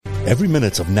Every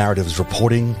minute of Narrative's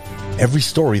reporting, every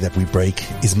story that we break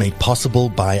is made possible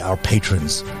by our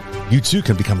patrons. You too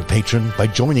can become a patron by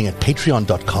joining at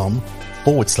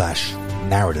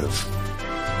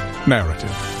patreon.com/narrative. Narrative,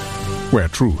 where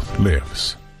truth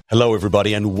lives. Hello,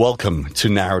 everybody, and welcome to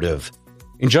Narrative.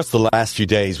 In just the last few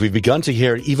days, we've begun to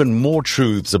hear even more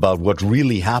truths about what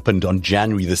really happened on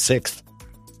January the 6th.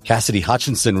 Cassidy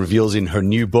Hutchinson reveals in her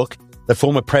new book that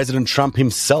former President Trump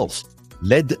himself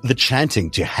led the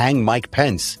chanting to hang Mike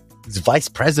Pence, his vice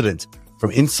president, from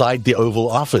inside the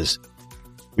Oval Office.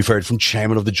 We've heard from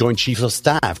Chairman of the Joint Chiefs of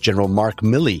Staff, General Mark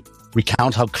Milley,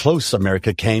 recount how close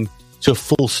America came to a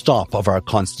full stop of our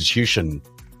Constitution.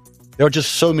 There are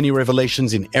just so many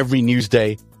revelations in every news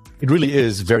day, it really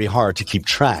is very hard to keep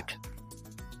track.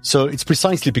 So it's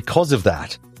precisely because of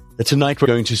that tonight we're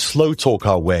going to slow talk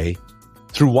our way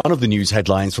through one of the news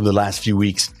headlines from the last few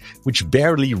weeks, which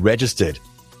barely registered,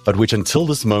 but which until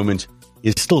this moment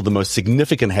is still the most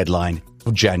significant headline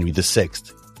of January the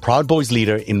 6th. Proud Boys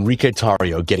leader Enrique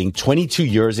Tarrio getting 22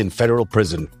 years in federal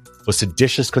prison for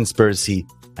seditious conspiracy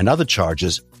and other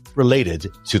charges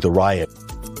related to the riot.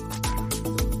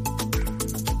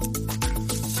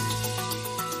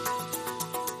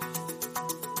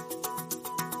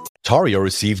 Tarrio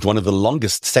received one of the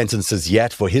longest sentences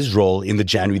yet for his role in the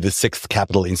January the 6th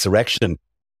Capitol insurrection,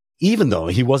 even though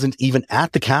he wasn't even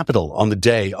at the Capitol on the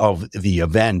day of the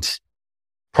event.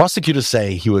 Prosecutors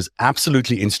say he was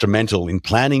absolutely instrumental in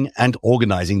planning and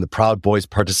organizing the Proud Boys'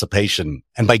 participation.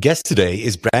 And my guest today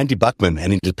is Brandy Buckman,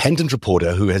 an independent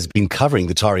reporter who has been covering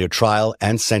the Tarrio trial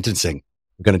and sentencing.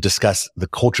 We're going to discuss the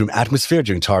courtroom atmosphere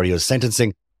during Tarrio's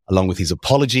sentencing, along with his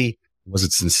apology. Was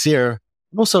it sincere?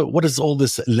 And also, what does all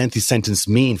this lengthy sentence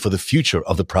mean for the future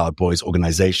of the Proud Boys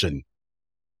organization?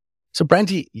 So,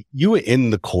 Brandy, you were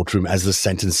in the courtroom as the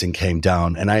sentencing came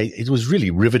down, and it was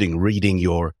really riveting reading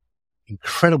your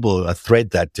incredible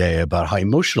thread that day about how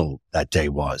emotional that day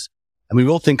was. And we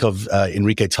all think of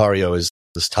Enrique Tarrio as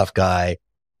this tough guy,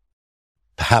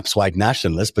 perhaps white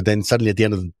nationalist, but then suddenly at the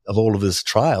end of all of this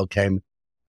trial came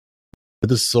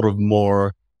this sort of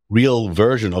more real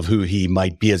version of who he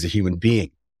might be as a human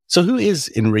being. So who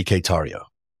is Enrique Tarrio?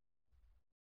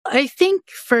 I think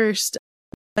first,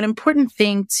 an important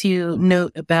thing to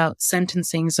note about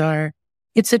sentencings are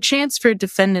it's a chance for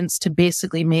defendants to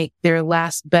basically make their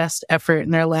last best effort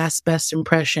and their last best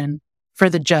impression for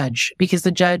the judge, because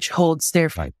the judge holds their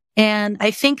fight. And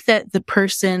I think that the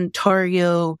person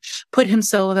Tarrio put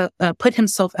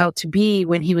himself out to be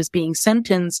when he was being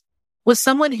sentenced was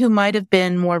someone who might have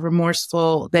been more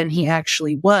remorseful than he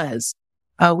actually was.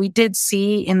 We did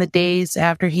see in the days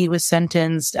after he was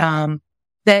sentenced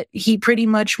that he pretty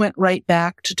much went right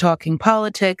back to talking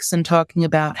politics and talking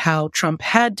about how Trump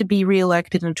had to be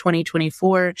reelected in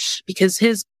 2024 because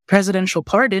his presidential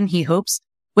pardon, he hopes,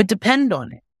 would depend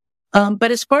on it.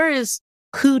 But as far as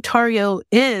who Tarrio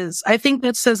is, I think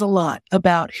that says a lot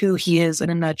about who he is in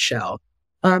a nutshell.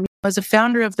 As a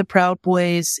founder of the Proud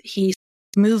Boys, he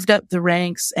moved up the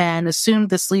ranks and assumed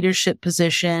this leadership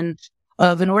position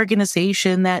of an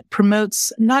organization that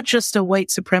promotes not just a white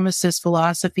supremacist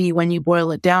philosophy when you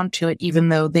boil it down to it, even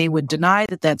though they would deny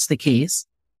that that's the case.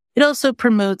 It also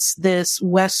promotes this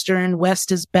Western,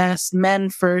 West is best, men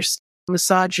first,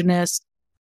 misogynist,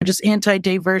 just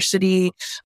anti-diversity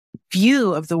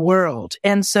view of the world.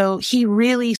 And so he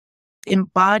really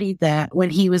embodied that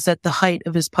when he was at the height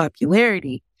of his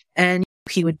popularity. And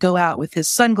he would go out with his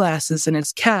sunglasses and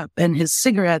his cap and his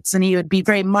cigarettes, and he would be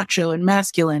very macho and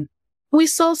masculine. We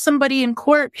saw somebody in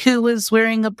court who was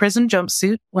wearing a prison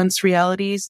jumpsuit once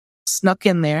reality snuck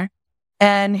in there,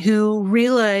 and who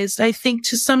realized, I think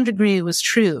to some degree it was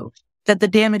true, that the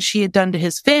damage he had done to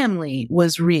his family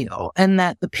was real and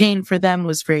that the pain for them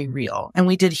was very real. And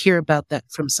we did hear about that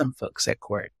from some folks at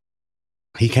court.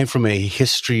 He came from a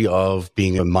history of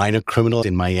being a minor criminal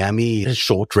in Miami, a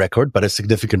short record, but a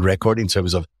significant record in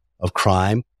terms of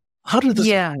crime. How did this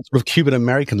sort of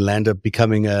Cuban-American land up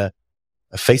becoming a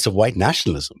face of white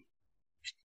nationalism?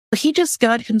 He just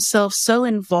got himself so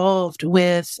involved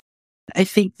with, I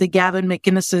think, the Gavin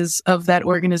McInneses of that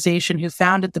organization who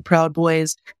founded the Proud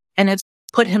Boys, and had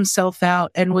put himself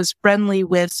out and was friendly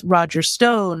with Roger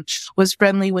Stone, was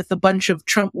friendly with a bunch of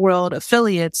Trump World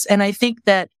affiliates. And I think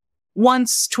that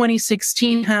once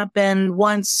 2016 happened,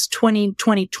 once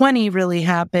 2020 really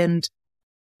happened,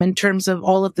 in terms of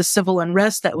all of the civil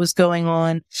unrest that was going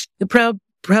on, the Proud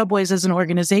Boys as an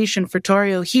organization for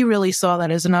Tarrio, he really saw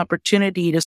that as an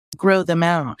opportunity to grow them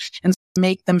out and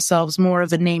make themselves more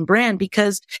of a name brand.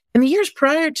 Because in the years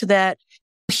prior to that,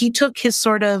 he took his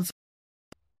sort of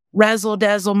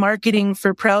razzle-dazzle marketing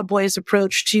for Proud Boys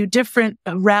approach to different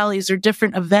rallies or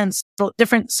different events,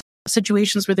 different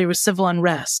situations where there was civil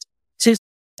unrest to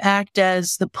act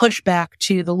as the pushback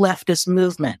to the leftist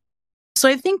movement. So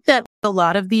I think that a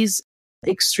lot of these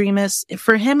extremists,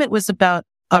 for him, it was about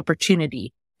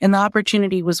opportunity, and the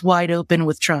opportunity was wide open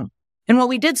with Trump. And what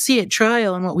we did see at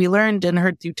trial and what we learned and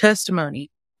heard through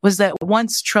testimony was that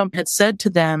once Trump had said to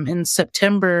them in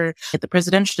September at the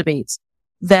presidential debates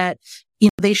that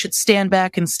they should stand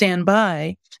back and stand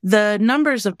by, the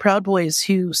numbers of Proud Boys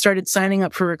who started signing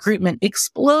up for recruitment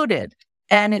exploded.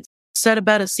 And it set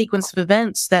about a sequence of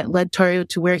events that led Tarrio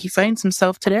to where he finds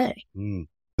himself today.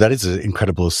 That is an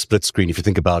incredible split screen. If you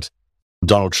think about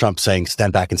Donald Trump saying,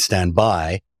 stand back and stand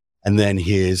by, and then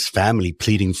his family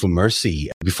pleading for mercy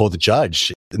before the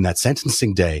judge in that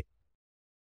sentencing day.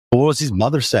 What was his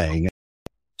mother saying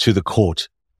to the court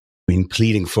in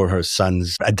pleading for her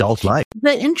son's adult life?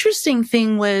 The interesting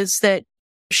thing was that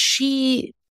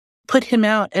she put him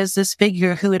out as this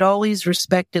figure who had always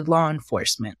respected law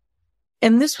enforcement.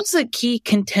 And this was a key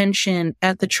contention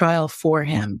at the trial for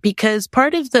him, because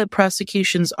part of the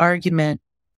prosecution's argument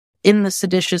in the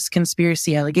seditious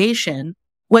conspiracy allegation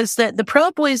was that the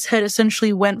Proud Boys had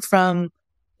essentially went from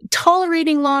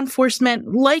tolerating law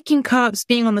enforcement, liking cops,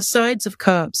 being on the sides of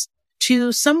cops,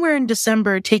 to somewhere in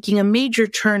December taking a major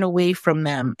turn away from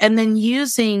them and then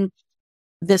using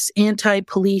this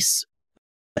anti-police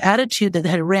attitude that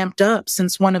had ramped up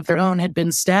since one of their own had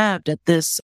been stabbed at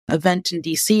this event in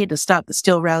D.C. to stop the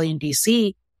Still rally in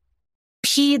D.C.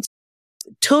 He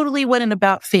totally went in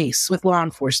about face with law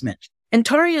enforcement. And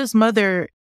Tarrio's mother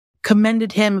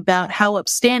commended him about how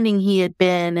upstanding he had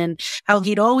been and how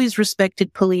he'd always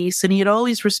respected police and he had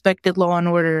always respected law and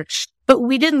order. But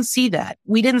we didn't see that.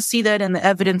 We didn't see that in the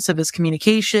evidence of his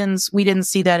communications. We didn't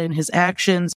see that in his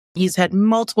actions. He's had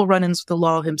multiple run-ins with the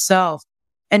law himself.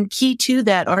 And key to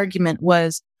that argument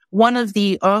was one of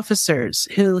the officers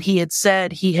who he had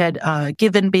said he had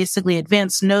given basically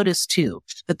advance notice to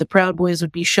that the Proud Boys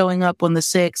would be showing up on the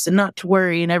 6th and not to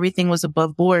worry and everything was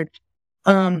above board.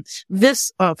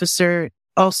 This officer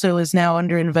also is now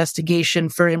under investigation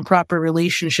for improper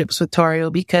relationships with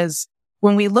Tarrio, because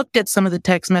when we looked at some of the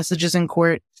text messages in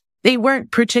court, they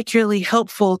weren't particularly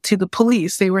helpful to the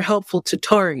police. They were helpful to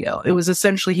Tarrio. It was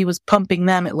essentially he was pumping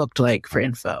them, it looked like, for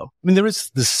info. I mean, there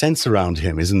is this sense around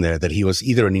him, isn't there, that he was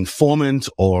either an informant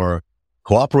or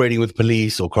cooperating with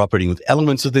police or cooperating with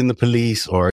elements within the police,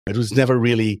 or it was never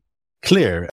really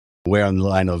clear where on the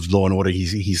line of law and order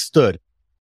he stood.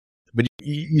 But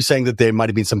you're saying that there might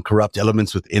have been some corrupt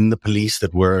elements within the police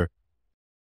that were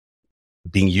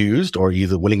being used, or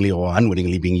either willingly or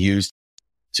unwittingly being used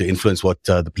to influence what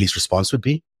the police response would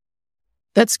be?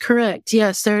 That's correct.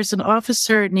 Yes, there's an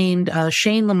officer named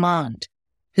Shane Lamond,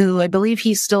 who I believe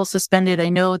he's still suspended. I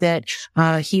know that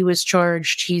he was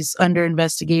charged. He's under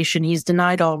investigation. He's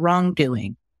denied all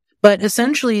wrongdoing. But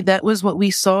essentially, that was what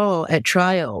we saw at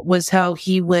trial, was how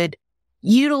he would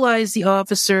utilize the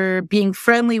officer, being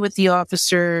friendly with the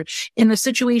officer in a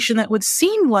situation that would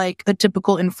seem like a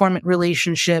typical informant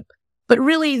relationship. But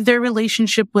really, their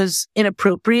relationship was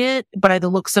inappropriate by the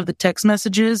looks of the text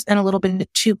messages and a little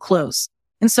bit too close.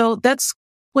 And so that's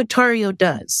what Tarrio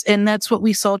does. And that's what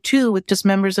we saw too with just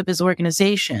members of his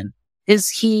organization, is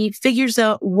he figures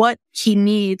out what he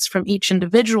needs from each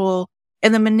individual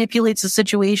and then manipulates the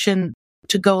situation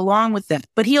to go along with that.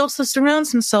 But he also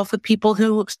surrounds himself with people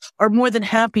who are more than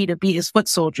happy to be his foot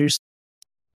soldiers.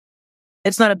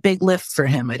 It's not a big lift for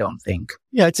him, I don't think.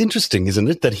 Yeah, it's interesting, isn't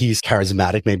it, that he's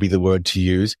charismatic, maybe the word to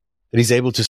use, that he's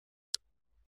able to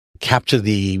capture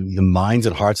the minds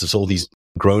and hearts of all these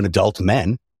grown adult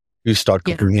men who start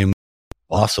calling him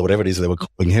boss or whatever it is they were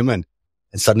calling him, and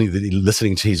suddenly they're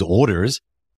listening to his orders.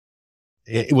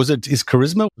 Was it his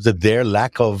charisma? Was it their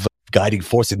lack of guiding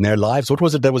force in their lives? What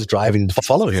was it that was driving to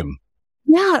follow him?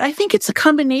 Yeah, I think it's a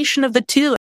combination of the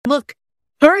two. Look,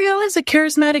 Tarrio is a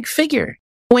charismatic figure.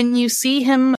 When you see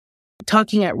him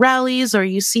talking at rallies, or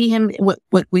you see him, what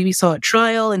we saw at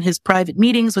trial in his private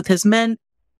meetings with his men,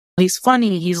 he's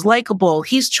funny, he's likable,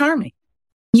 he's charming.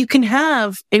 You can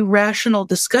have a rational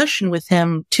discussion with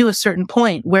him to a certain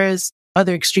point, whereas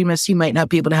other extremists, you might not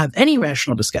be able to have any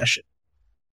rational discussion.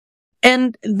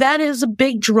 And that is a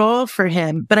big draw for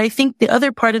him. But I think the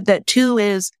other part of that too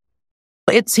is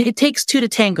it takes two to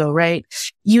tango, right?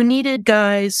 You needed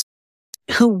guys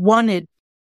who wanted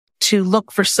to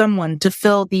look for someone to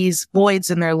fill these voids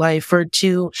in their life, or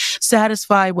to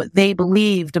satisfy what they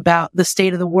believed about the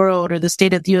state of the world or the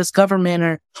state of the U.S. government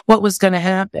or what was going to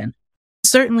happen.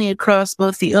 Certainly across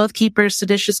both the Oath Keepers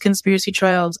seditious conspiracy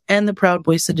trials and the Proud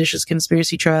Boys seditious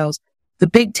conspiracy trials, the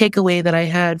big takeaway that I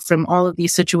had from all of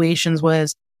these situations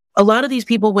was a lot of these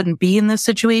people wouldn't be in this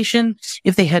situation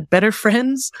if they had better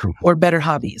friends or better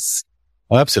hobbies.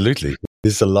 Oh, absolutely.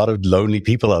 There's a lot of lonely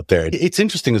people out there. It's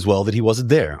interesting as well that he wasn't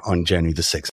there on January the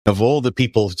 6th. Of all the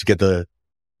people to get the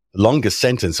longest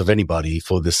sentence of anybody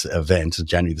for this event,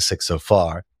 January the 6th so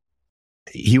far,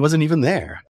 he wasn't even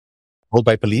there. Told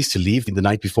by police to leave the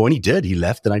night before, and he did. He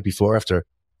left the night before after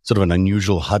sort of an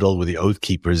unusual huddle with the Oath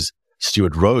Keepers,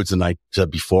 Stuart Rhodes, the night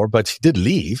before, but he did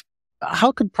leave.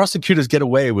 How could prosecutors get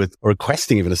away with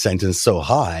requesting even a sentence so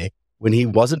high when he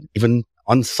wasn't even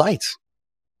on site?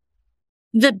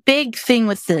 The big thing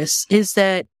with this is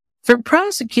that for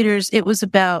prosecutors, it was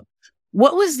about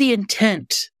what was the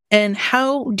intent and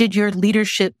how did your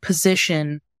leadership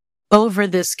position over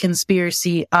this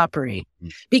conspiracy operate?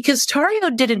 Because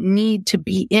Tarrio didn't need to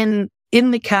be in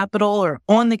the Capitol or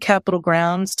on the Capitol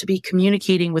grounds to be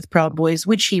communicating with Proud Boys,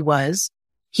 which he was.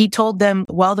 He told them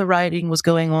while the rioting was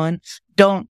going on,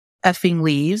 don't effing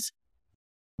leave.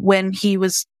 When he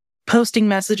was posting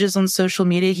messages on social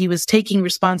media, he was taking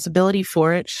responsibility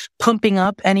for it, pumping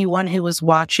up anyone who was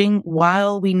watching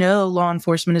while we know law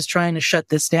enforcement is trying to shut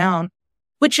this down,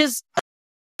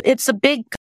 it's a big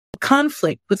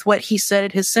conflict with what he said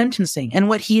at his sentencing and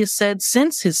what he has said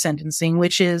since his sentencing,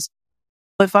 which is,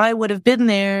 if I would have been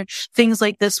there, things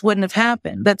like this wouldn't have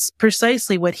happened. That's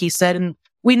precisely what he said. And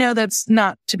we know that's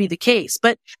not to be the case.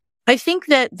 But I think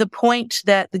that the point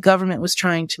that the government was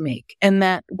trying to make, and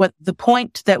that what the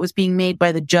point that was being made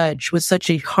by the judge with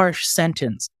such a harsh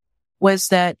sentence, was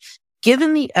that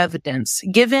given the evidence,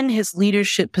 given his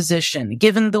leadership position,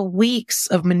 given the weeks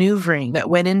of maneuvering that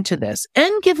went into this,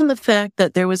 and given the fact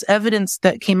that there was evidence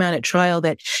that came out at trial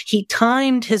that he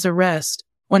timed his arrest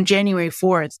on January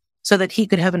 4th so that he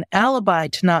could have an alibi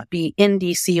to not be in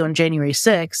DC on January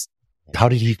 6th. How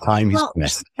did he time his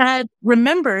arrest?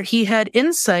 Remember, he had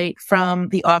insight from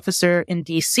the officer in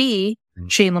DC,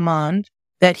 Shane Lamond,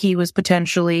 that he was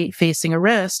potentially facing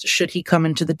arrest should he come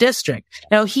into the district.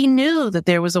 Now, he knew that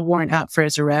there was a warrant out for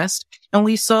his arrest, and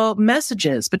we saw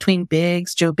messages between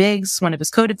Joe Biggs, one of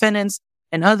his co-defendants,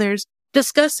 and others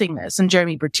discussing this. And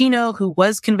Jeremy Bertino, who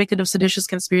was convicted of seditious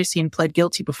conspiracy and pled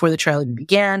guilty before the trial even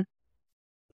began.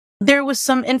 There was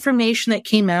some information that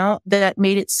came out that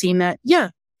made it seem that,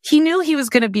 he knew he was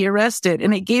going to be arrested,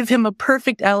 and it gave him a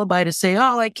perfect alibi to say,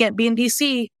 I can't be in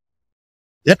DC.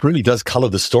 That really does color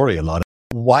the story a lot.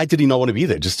 Why did he not want to be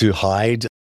there? Just to hide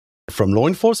from law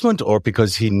enforcement, or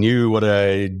because he knew what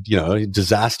a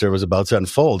disaster was about to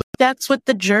unfold? That's what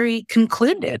the jury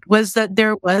concluded, was that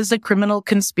there was a criminal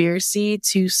conspiracy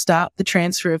to stop the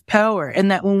transfer of power. And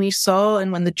that when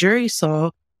the jury saw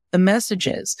the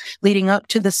messages leading up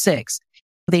to the 6th,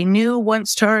 they knew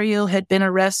once Tarrio had been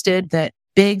arrested that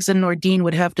Biggs and Nordine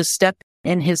would have to step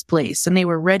in his place, and they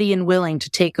were ready and willing to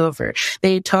take over.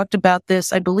 They had talked about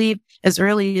this, I believe, as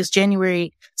early as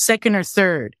January 2nd or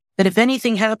 3rd, that if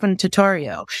anything happened to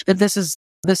Tarrio, that this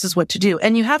is what to do.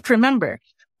 And you have to remember,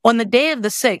 on the day of the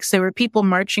 6th, there were people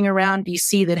marching around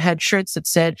DC that had shirts that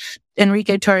said,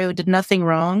 Enrique Tarrio did nothing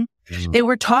wrong. Mm. They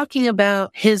were talking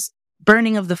about his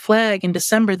burning of the flag in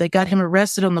December that got him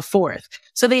arrested on the 4th.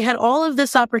 So they had all of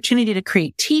this opportunity to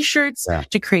create T-shirts,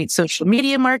 to create social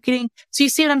media marketing. So you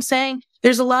see what I'm saying?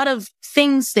 There's a lot of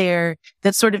things there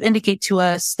that sort of indicate to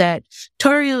us that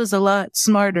Tarrio is a lot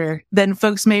smarter than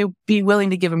folks may be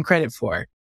willing to give him credit for.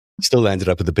 Still ended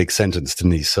up with a big sentence,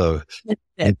 didn't he? So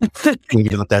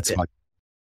not that smart.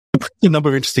 A number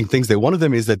of interesting things there. One of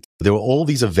them is that there were all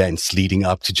these events leading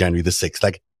up to January the 6th.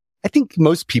 Like, I think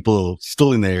most people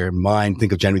still in their mind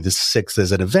think of January the 6th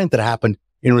as an event that happened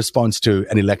in response to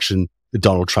an election that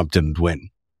Donald Trump didn't win.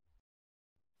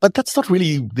 But that's not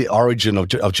really the origin of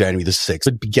January the 6th.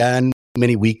 It began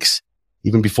many weeks,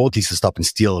 even before the Stop and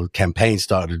Steal campaign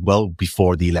started, well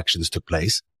before the elections took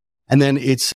place. And then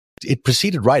it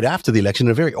proceeded right after the election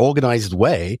in a very organized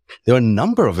way. There were a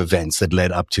number of events that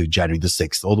led up to January the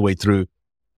 6th, all the way through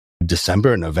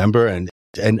December and November, and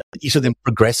each of them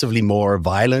progressively more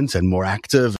violent and more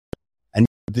active. And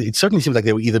it certainly seems like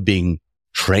they were either being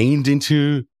trained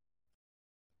into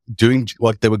doing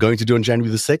what they were going to do on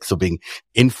January the 6th, or being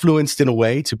influenced in a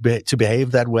way to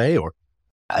behave that way. Or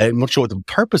I'm not sure what the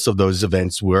purpose of those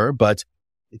events were, but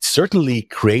it certainly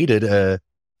created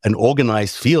an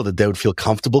organized feel that they would feel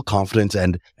comfortable, confident,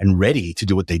 and ready to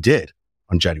do what they did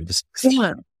on January the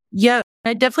 6th. Yeah.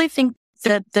 I definitely think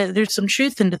that there's some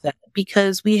truth into that,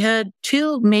 because we had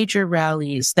two major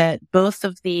rallies that both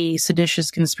of the seditious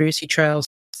conspiracy trials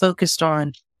focused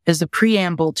on as a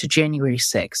preamble to January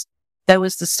 6th. That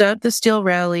was the Stop the Steal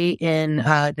rally in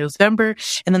November,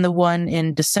 and then the one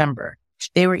in December.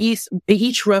 They were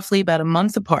each roughly about a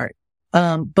month apart.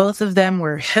 Both of them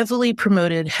were heavily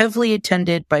promoted, heavily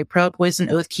attended by Proud Boys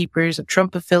and Oath Keepers, of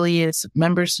Trump affiliates,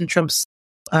 members in Trump's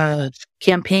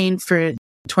campaign for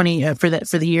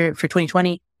the year for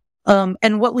 2020.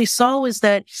 And what we saw was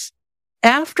that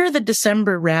after the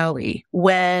December rally,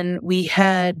 when we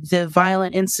had the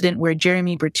violent incident where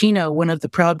Jeremy Bertino, one of the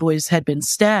Proud Boys, had been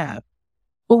stabbed,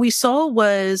 what we saw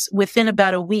was within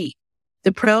about a week,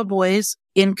 the Proud Boys,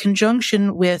 in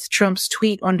conjunction with Trump's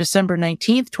tweet on December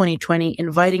 19th, 2020,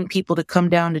 inviting people to come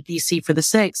down to DC for the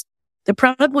 6th, the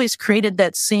Proud Boys created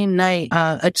that same night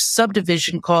a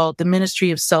subdivision called the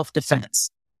Ministry of Self-Defense.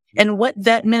 And what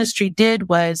that ministry did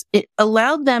was it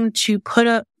allowed them to put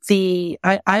up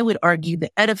I would argue,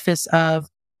 the edifice of,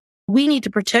 we need to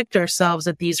protect ourselves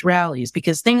at these rallies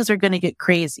because things are going to get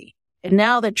crazy. And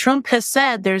now that Trump has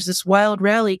said there's this wild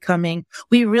rally coming,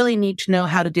 we really need to know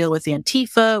how to deal with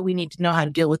Antifa. We need to know how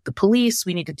to deal with the police.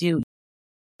 We need to do.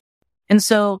 And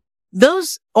so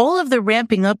all of the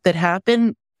ramping up that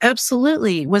happened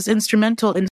absolutely was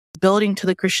instrumental in building to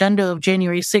the crescendo of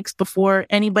January 6th before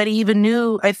anybody even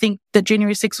knew, I think, that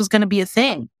January 6th was going to be a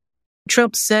thing.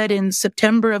 Trump said in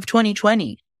September of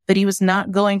 2020 that he was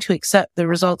not going to accept the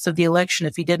results of the election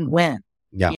if he didn't win.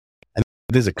 Yeah. And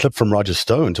there's a clip from Roger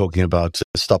Stone talking about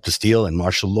Stop the Steal and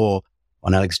martial law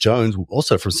on Alex Jones,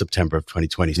 also from September of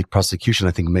 2020. The prosecution,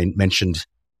 I think, mentioned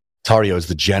Tarrio as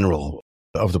the general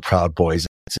of the Proud Boys.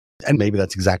 And maybe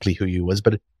that's exactly who he was.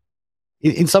 But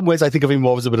in some ways, I think of him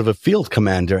more as a bit of a field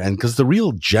commander. And because the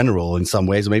real general, in some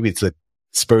ways, maybe it's a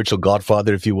spiritual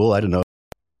godfather, if you will, I don't know,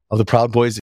 of the Proud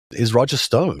Boys, is Roger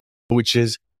Stone, which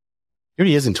is, here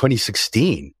he is in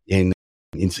 2016 in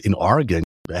Oregon,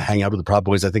 hanging out with the Proud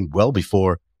Boys, I think well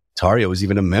before Tarrio was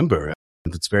even a member.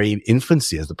 It's very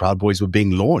infancy as the Proud Boys were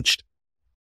being launched.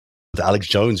 With Alex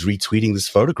Jones retweeting this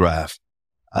photograph,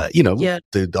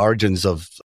 the origins of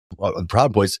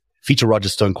Proud Boys feature Roger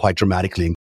Stone quite dramatically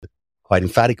and quite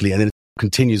emphatically, and then it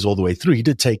continues all the way through. He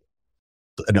did take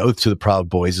an oath to the Proud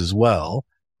Boys as well.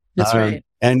 That's right.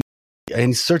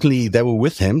 And certainly they were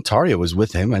with him. Tarrio was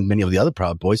with him and many of the other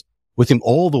Proud Boys with him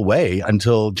all the way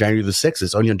until January the 6th.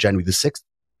 It's only on January the 6th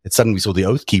that suddenly we saw the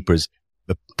Oath Keepers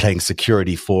playing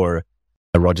security for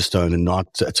Roger Stone and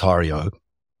not Tarrio.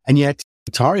 And yet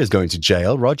Tarrio is going to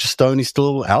jail. Roger Stone is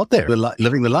still out there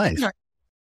living the life.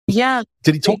 Yeah.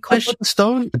 Did he talk about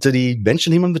Stone? Did he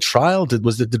mention him on the trial? Did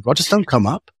Roger Stone come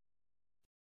up?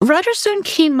 Roger Stone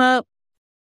came up,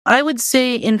 I would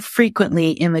say,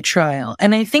 infrequently in the trial.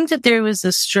 And I think that there was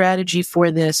a strategy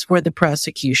for this for the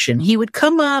prosecution. He would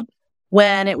come up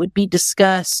when it would be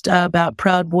discussed about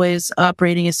Proud Boys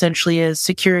operating essentially as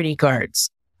security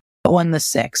guards on the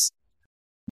 6th.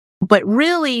 But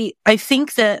really, I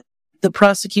think that the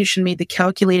prosecution made the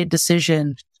calculated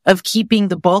decision of keeping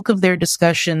the bulk of their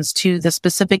discussions to the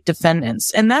specific defendants.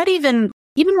 And that even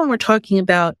when we're talking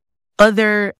about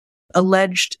other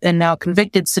alleged and now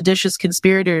convicted seditious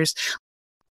conspirators,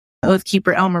 Oath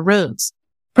Keeper Elmer Rhodes,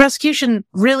 prosecution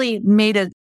really made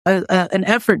an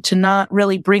effort to not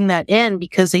really bring that in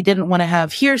because they didn't want to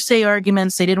have hearsay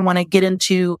arguments. They didn't want to get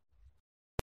into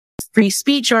free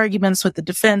speech arguments with the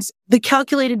defense. The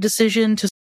calculated decision to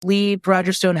leave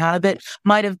Roger Stone out of it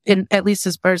might have been, at least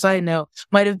as far as I know,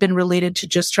 might have been related to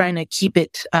just trying to keep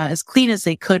it as clean as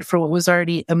they could for what was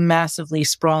already a massively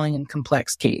sprawling and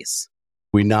complex case.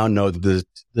 We now know that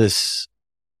this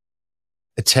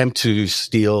attempt to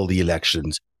steal the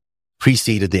elections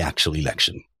preceded the actual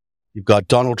election. You've got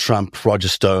Donald Trump, Roger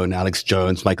Stone, Alex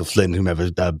Jones, Michael Flynn, whomever,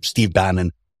 Steve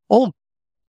Bannon, all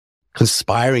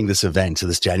conspiring this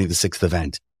January the 6th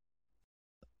event.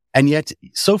 And yet,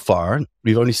 so far,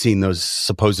 we've only seen those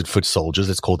supposed foot soldiers,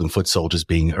 let's call them foot soldiers,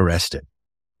 being arrested.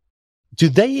 Do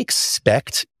they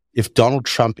expect, if Donald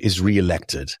Trump is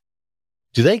reelected,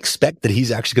 do they expect that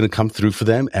he's actually going to come through for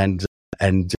them and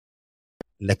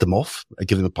let them off,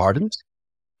 give them a pardon?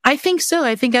 I think so.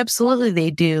 I think absolutely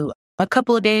they do. A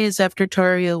couple of days after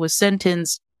Tarrio was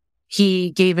sentenced,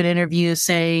 he gave an interview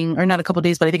saying, or not a couple of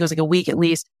days, but I think it was like a week at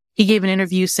least. He gave an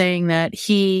interview saying that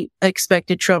he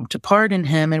expected Trump to pardon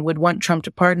him and would want Trump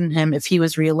to pardon him if he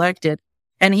was reelected.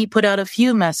 And he put out a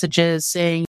few messages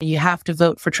saying, you have to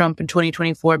vote for Trump in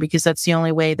 2024 because that's the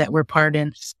only way that we're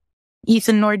pardoned.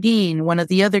 Ethan Nordine, one of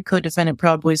the other co-defendant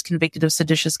Proud Boys convicted of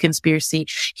seditious conspiracy,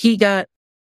 he got,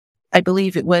 I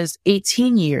believe it was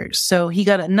 18 years. So he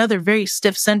got another very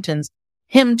stiff sentence.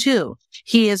 Him too.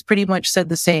 He has pretty much said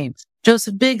the same.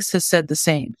 Joseph Biggs has said the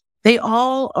same. They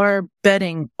all are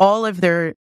betting all of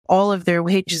their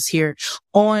wages here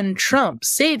on Trump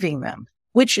saving them,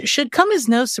 which should come as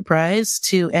no surprise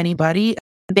to anybody.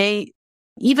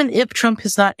 Even if Trump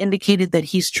has not indicated that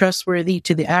he's trustworthy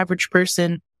to the average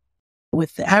person,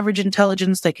 with the average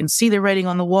intelligence that can see the writing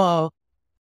on the wall.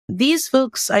 These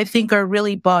folks, I think, are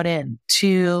really bought in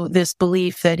to this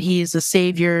belief that he's a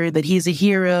savior, that he's a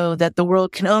hero, that the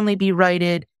world can only be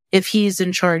righted if he's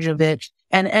in charge of it.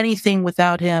 And anything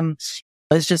without him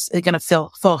is just going to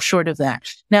fall short of that.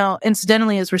 Now,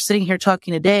 incidentally, as we're sitting here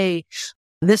talking today,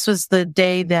 this was the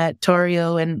day that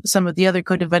Tarrio and some of the other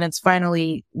co-defendants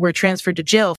finally were transferred to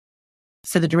jail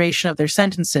for the duration of their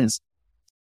sentences.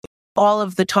 All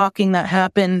of the talking that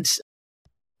happened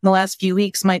in the last few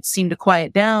weeks might seem to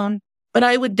quiet down, but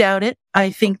I would doubt it. I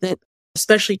think that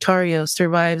especially Tarrio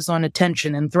survives on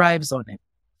attention and thrives on it.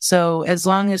 So as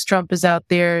long as Trump is out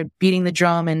there beating the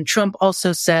drum, and Trump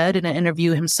also said in an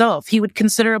interview himself, he would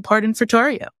consider a pardon for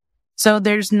Tarrio. So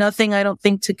there's nothing, I don't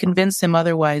think, to convince him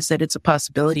otherwise that it's a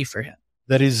possibility for him.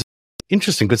 That is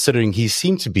interesting, considering he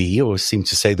seemed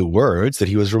to say the words that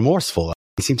he was remorseful.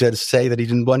 He seemed to say that he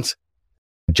didn't want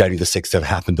January the 6th to have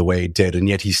happened the way it did, and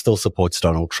yet he still supports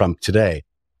Donald Trump today.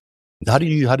 How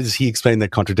does he explain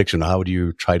that contradiction? How would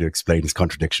you try to explain his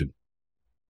contradiction?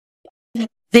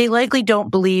 They likely don't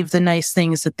believe the nice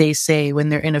things that they say when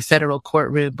they're in a federal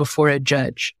courtroom before a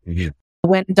judge. Mm-hmm.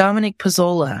 When Dominic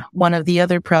Pezzola, one of the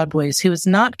other Proud Boys, who was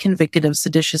not convicted of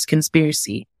seditious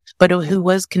conspiracy, but who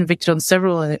was convicted on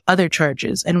several other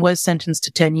charges and was sentenced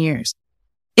to 10 years,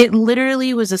 it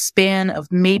literally was a span of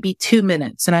maybe 2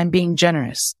 minutes, and I'm being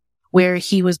generous, where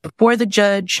he was before the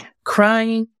judge,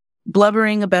 crying,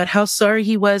 blubbering about how sorry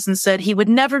he was, and said he would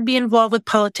never be involved with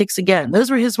politics again. Those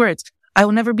were his words. I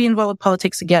will never be involved with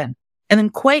politics again. And then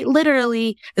quite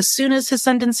literally, as soon as his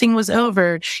sentencing was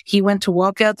over, he went to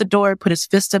walk out the door, put his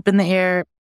fist up in the air,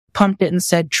 pumped it, and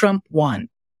said, Trump won.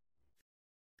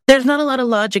 There's not a lot of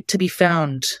logic to be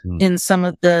found in some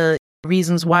of the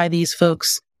reasons why these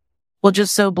folks will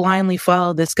just so blindly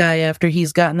follow this guy after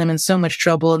he's gotten them in so much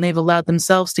trouble, and they've allowed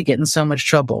themselves to get in so much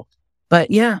trouble.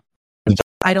 But yeah,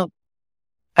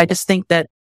 I just think that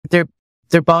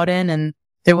they're bought in and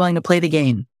they're willing to play the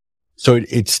game. So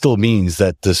it still means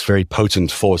that this very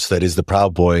potent force that is the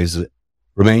Proud Boys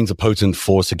remains a potent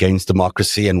force against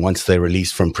democracy. And once they're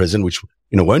released from prison, which,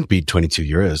 won't be 22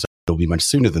 years, it'll be much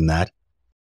sooner than that.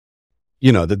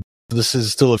 This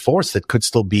is still a force that could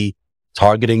still be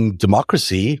targeting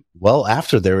democracy well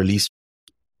after they're released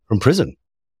from prison.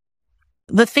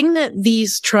 The thing that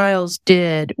these trials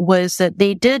did was that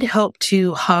they did help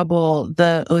to hobble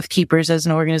the Oath Keepers as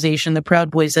an organization, the Proud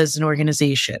Boys as an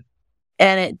organization.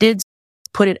 And it did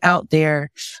put it out there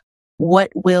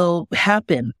what will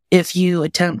happen if you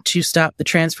attempt to stop the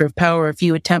transfer of power, if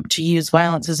you attempt to use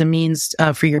violence as a means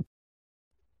for your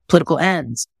political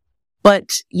ends.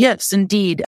 But yes,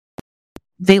 indeed,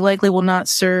 they likely will not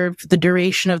serve the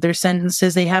duration of their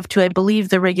sentences. They have to, I believe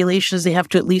the regulations, they have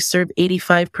to at least serve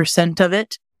 85% of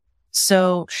it.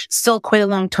 So still quite a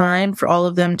long time for all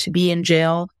of them to be in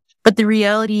jail. But the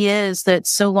reality is that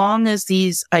so long as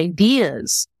these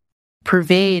ideas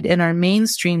pervade and are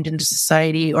mainstreamed into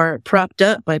society or propped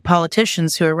up by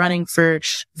politicians who are running for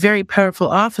very powerful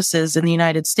offices in the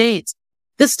United States,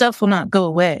 this stuff will not go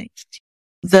away.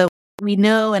 We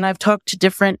know, and I've talked to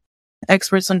different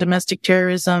experts on domestic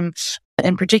terrorism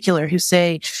in particular, who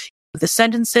say the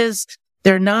sentences,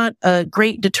 they're not a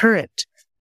great deterrent.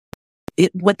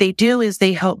 What they do is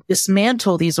they help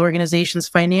dismantle these organizations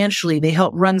financially. They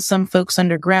help run some folks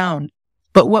underground.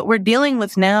 But what we're dealing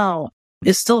with now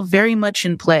is still very much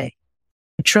in play.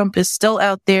 Trump is still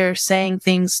out there saying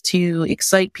things to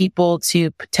excite people, to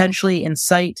potentially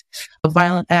incite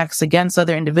violent acts against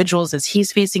other individuals as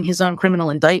he's facing his own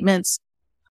criminal indictments.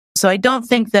 So I don't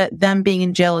think that them being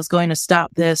in jail is going to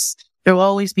stop this. There will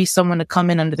always be someone to come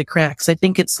in under the cracks. I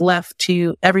think it's left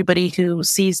to everybody who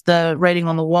sees the writing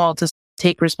on the wall to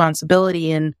take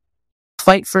responsibility and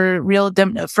fight for real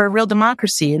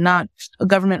democracy, and not a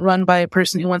government run by a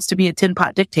person who wants to be a tin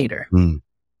pot dictator.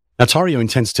 Now, Tarrio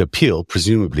intends to appeal,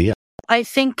 presumably. I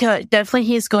think definitely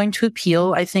he's going to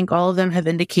appeal. I think all of them have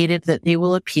indicated that they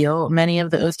will appeal. Many of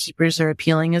the Oath Keepers are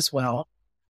appealing as well.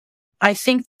 I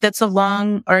think that's a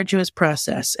long, arduous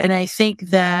process. And I think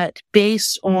that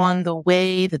based on the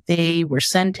way that they were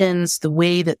sentenced, the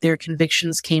way that their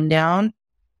convictions came down,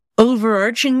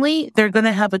 overarchingly, they're going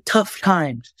to have a tough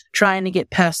time trying to get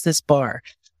past this bar.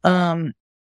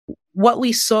 What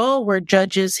we saw were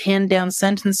judges hand down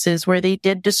sentences where they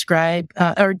did describe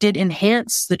or did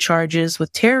enhance the charges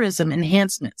with terrorism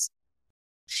enhancements.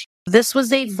 This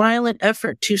was a violent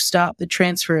effort to stop the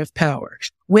transfer of power.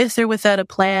 With or without a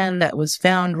plan that was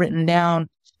found written down,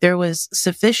 there was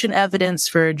sufficient evidence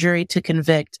for a jury to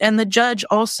convict. And the judge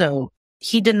also,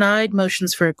 he denied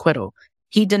motions for acquittal.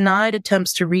 He denied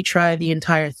attempts to retry the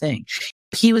entire thing.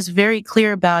 he was very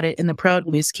clear about it in the Proud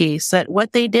Boys case, that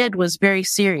what they did was very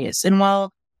serious. And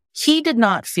while he did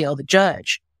not feel, the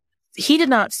judge, he did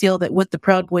not feel that what the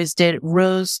Proud Boys did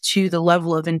rose to the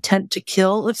level of intent to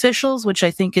kill officials, which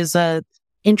I think is a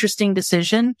interesting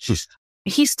decision.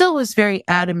 He still was very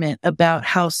adamant about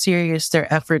how serious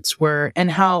their efforts were,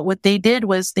 and how what they did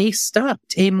was they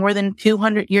stopped a more than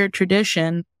 200-year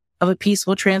tradition of a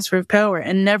peaceful transfer of power.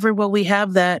 And never will we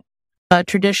have that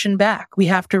tradition back. We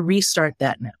have to restart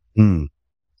that now.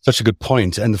 Such a good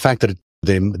point. And the fact that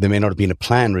there may not have been a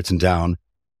plan written down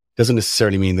doesn't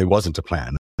necessarily mean there wasn't a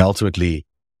plan. Ultimately,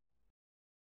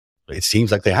 it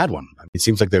seems like they had one. It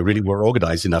seems like they really were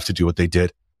organized enough to do what they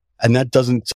did. And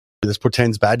this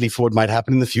portends badly for what might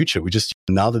happen in the future.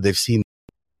 Now that they've seen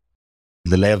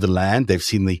the lay of the land, they've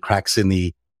seen the cracks in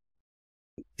the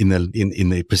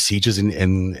procedures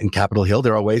in Capitol Hill,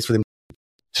 there are ways for them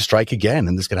to strike again.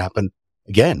 And this could happen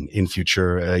again in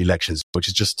future elections, which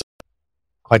is just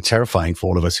quite terrifying for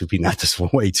all of us who've been at this for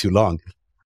way too long.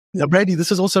 Now, Brandy,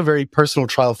 this is also a very personal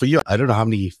trial for you. I don't know how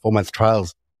many 4-month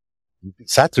trials you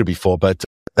sat through before, but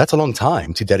that's a long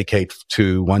time to dedicate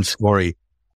to one story.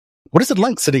 What is it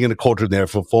like sitting in a courtroom there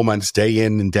for 4 months, day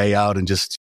in and day out, and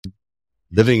just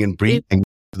living and breathing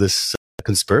this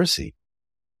conspiracy?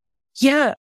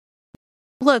 Yeah.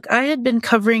 Look, I had been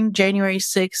covering January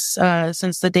 6th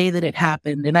since the day that it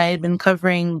happened, and I had been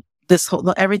covering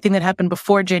everything that happened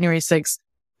before January 6th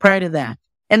prior to that.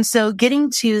 And so getting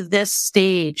to this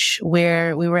stage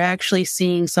where we were actually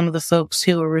seeing some of the folks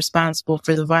who were responsible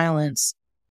for the violence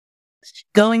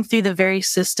going through the very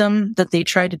system that they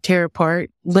tried to tear apart,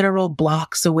 literal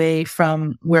blocks away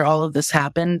from where all of this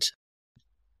happened,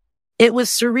 it was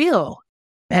surreal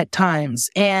at times.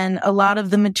 And a lot of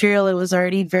the material I was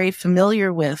already very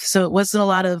familiar with. So it wasn't a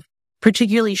lot of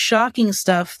particularly shocking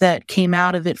stuff that came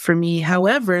out of it for me.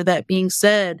 However, that being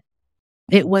said,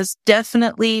 it was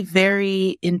definitely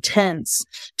very intense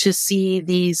to see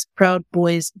these Proud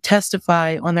Boys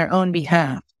testify on their own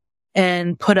behalf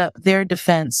and put up their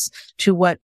defense to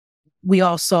what we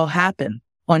all saw happen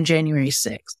on January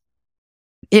 6th.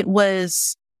 It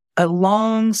was a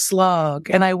long slog,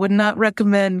 and I would not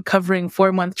recommend covering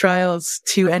 4-month trials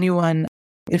to anyone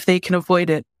if they can avoid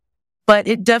it. But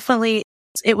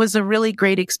it was a really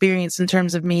great experience in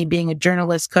terms of me being a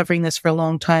journalist covering this for a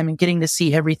long time and getting to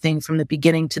see everything from the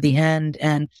beginning to the end.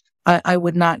 And I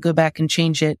would not go back and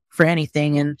change it for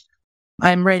anything. And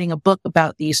I'm writing a book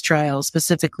about these trials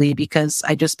specifically because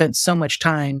I just spent so much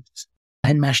time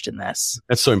enmeshed in this.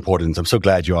 That's so important. I'm so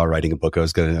glad you are writing a book. I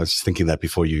was just thinking that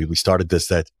before we started this,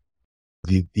 that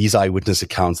these eyewitness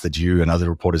accounts that you and other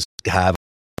reporters have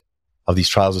of these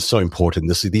trials are so important.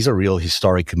 These are real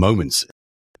historic moments.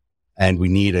 And we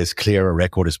need as clear a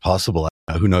record as possible.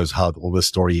 Who knows how all this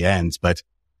story ends, but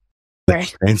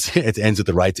right. It ends at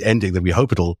the right ending that we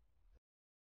hope it'll.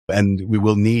 And we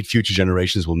will need, future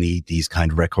generations will need these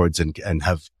kind of records and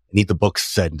need the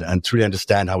books and truly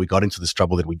understand how we got into this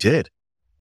trouble that we did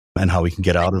and how we can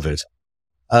get out of it.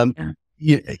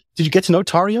 Did you get to know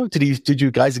Tarrio? Did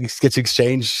you guys get to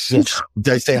exchange? Did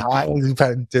I say hi?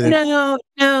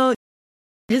 No.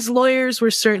 His lawyers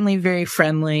were certainly very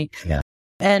friendly. Yeah.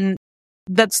 And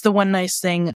that's the one nice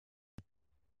thing.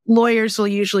 Lawyers will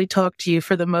usually talk to you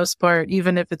for the most part,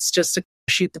 even if it's just to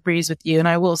shoot the breeze with you. And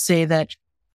I will say that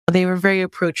they were very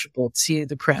approachable to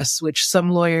the press, which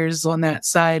some lawyers on that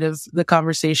side of the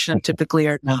conversation typically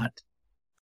are not.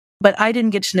 But I didn't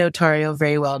get to know Tarrio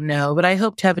very well, no. But I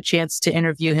hope to have a chance to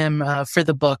interview him for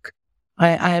the book.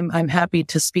 I'm happy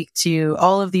to speak to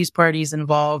all of these parties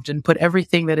involved and put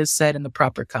everything that is said in the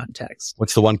proper context.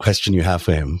 What's the one question you have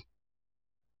for him?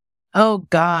 Oh,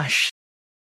 gosh.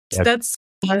 Yeah. That's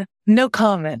no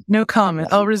comment.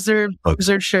 I'll reserve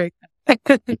sharing.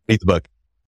 Read the book.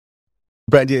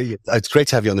 Brandy, it's great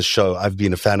to have you on the show. I've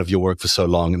been a fan of your work for so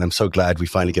long, and I'm so glad we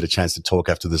finally get a chance to talk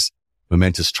after this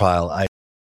momentous trial.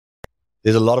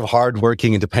 There's a lot of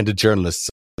hard-working, independent journalists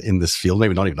in this field.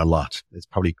 Maybe not even a lot. There's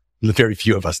probably very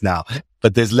few of us now,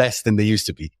 but there's less than there used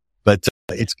to be. But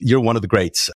you're one of the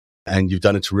greats, and you've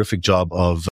done a terrific job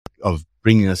of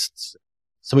bringing us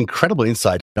some incredible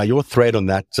insight. Now, your thread on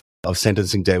that of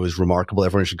sentencing day was remarkable.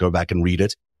 Everyone should go back and read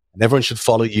it. And everyone should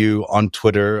follow you on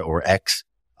Twitter or X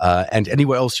and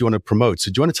anywhere else you want to promote.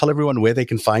 So do you want to tell everyone where they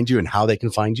can find you and how they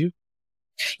can find you?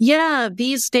 Yeah,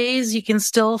 these days you can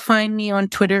still find me on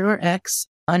Twitter or X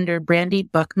under Brandy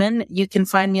Buckman. You can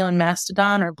find me on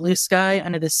Mastodon or Blue Sky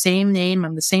under the same name.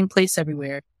 I'm the same place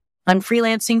everywhere. I'm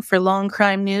freelancing for Long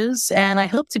Crime News, and I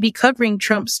hope to be covering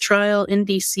Trump's trial in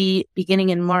D.C. beginning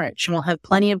in March, and we'll have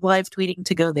plenty of live tweeting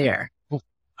to go there.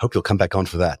 Hope you'll come back on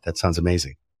for that. That sounds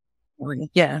amazing.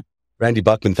 Yeah. Randy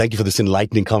Buckman, thank you for this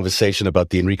enlightening conversation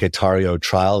about the Enrique Tarrio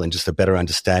trial and just a better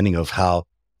understanding of how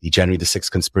the January the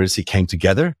 6th conspiracy came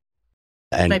together.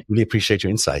 And really appreciate your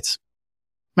insights.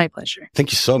 My pleasure.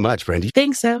 Thank you so much, Brandy.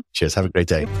 Thanks, so. Cheers. Have a great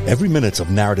day. Every minute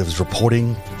of Narratives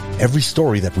reporting, every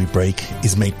story that we break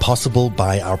is made possible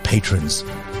by our patrons.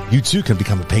 You too can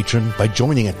become a patron by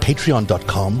joining at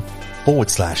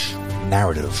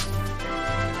patreon.com/narrative.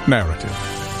 Narrative,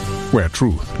 where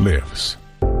truth lives.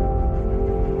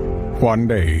 One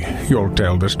day, you'll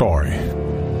tell the story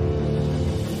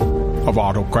of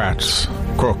autocrats,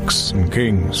 crooks, and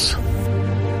kings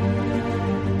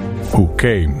who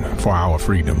came for our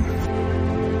freedom.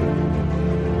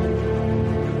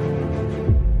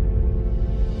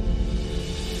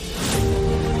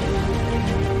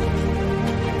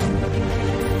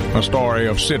 A story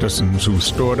of citizens who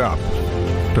stood up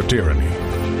to tyranny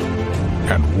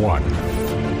and won.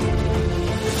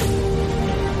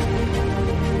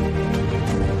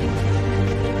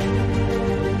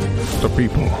 The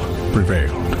people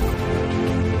prevailed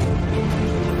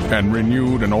and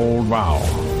renewed an old vow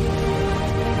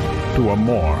to a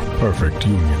more perfect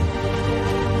union.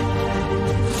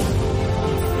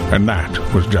 And that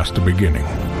was just the beginning.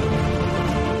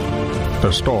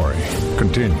 The story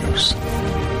continues.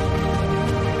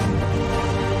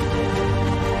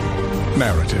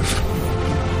 Narrative,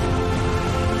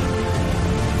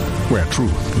 where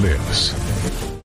truth lives.